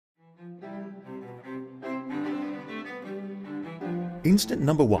Instant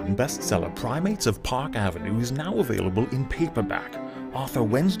 #1 bestseller Primates of Park Avenue is now available in paperback. Author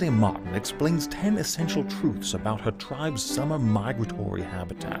Wednesday Martin explains 10 essential truths about her tribe's summer migratory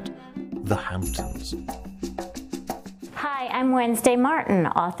habitat, the Hamptons. Hi, I'm Wednesday Martin,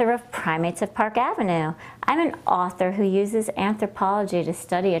 author of Primates of Park Avenue. I'm an author who uses anthropology to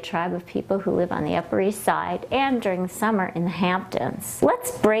study a tribe of people who live on the Upper East Side and during the summer in the Hamptons.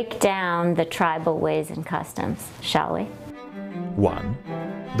 Let's break down the tribal ways and customs, shall we? 1.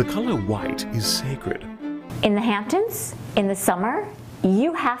 The color white is sacred. In the Hamptons, in the summer,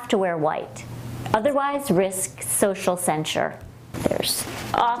 you have to wear white. Otherwise, risk social censure. There's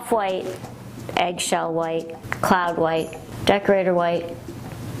off-white, eggshell white, cloud white, decorator white,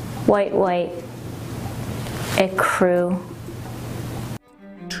 white white, ecru.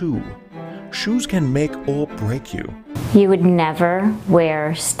 2. Shoes can make or break you. You would never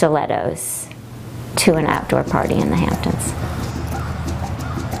wear stilettos to an outdoor party in the Hamptons.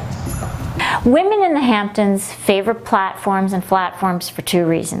 Women in the Hamptons favor platforms and flatforms for 2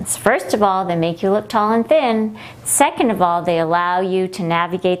 reasons. First of all, they make you look tall and thin. Second of all, they allow you to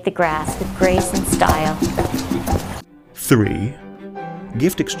navigate the grass with grace and style. 3.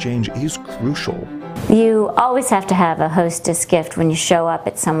 Gift exchange is crucial. You always have to have a hostess gift when you show up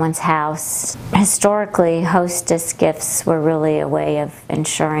at someone's house. Historically, hostess gifts were really a way of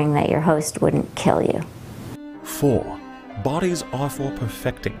ensuring that your host wouldn't kill you. 4. Bodies are for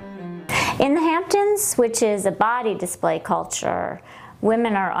perfecting. In the Hamptons, which is a body display culture,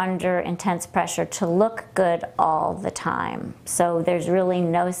 women are under intense pressure to look good all the time. So there's really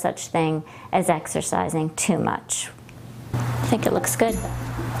no such thing as exercising too much. I think it looks good.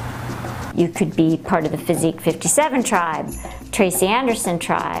 You could be part of the Physique 57 tribe, Tracy Anderson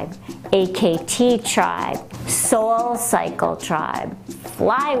tribe, AKT tribe, Soul Cycle tribe,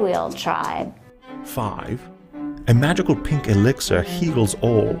 Flywheel tribe. 5. A magical pink elixir heals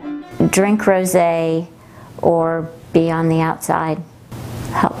all. Drink rosé or be on the outside.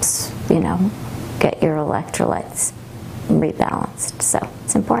 Helps, get your electrolytes rebalanced. So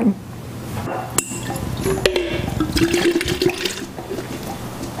it's important.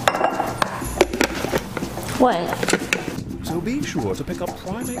 What? So be sure to pick up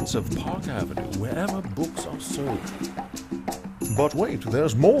Primates of Park Avenue wherever books are sold. But wait,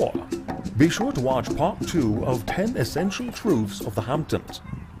 there's more! Be sure to watch part 2 of 10 Essential Truths of the Hamptons.